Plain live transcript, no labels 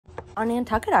On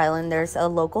Nantucket Island, there's a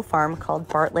local farm called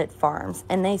Bartlett Farms,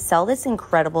 and they sell this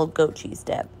incredible goat cheese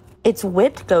dip. It's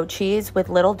whipped goat cheese with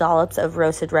little dollops of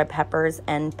roasted red peppers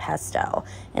and pesto,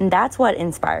 and that's what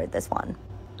inspired this one.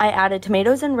 I added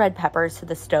tomatoes and red peppers to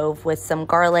the stove with some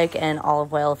garlic and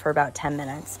olive oil for about 10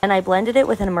 minutes. And I blended it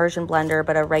with an immersion blender,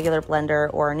 but a regular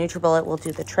blender or a NutriBullet will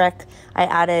do the trick. I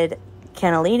added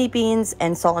cannalini beans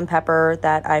and salt and pepper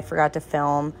that I forgot to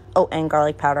film. Oh, and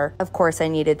garlic powder. Of course, I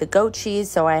needed the goat cheese,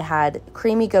 so I had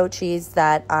creamy goat cheese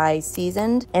that I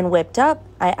seasoned and whipped up.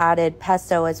 I added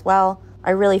pesto as well.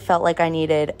 I really felt like I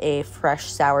needed a fresh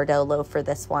sourdough loaf for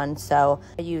this one, so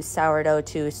I used sourdough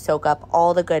to soak up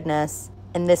all the goodness.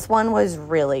 And this one was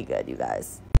really good, you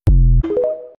guys.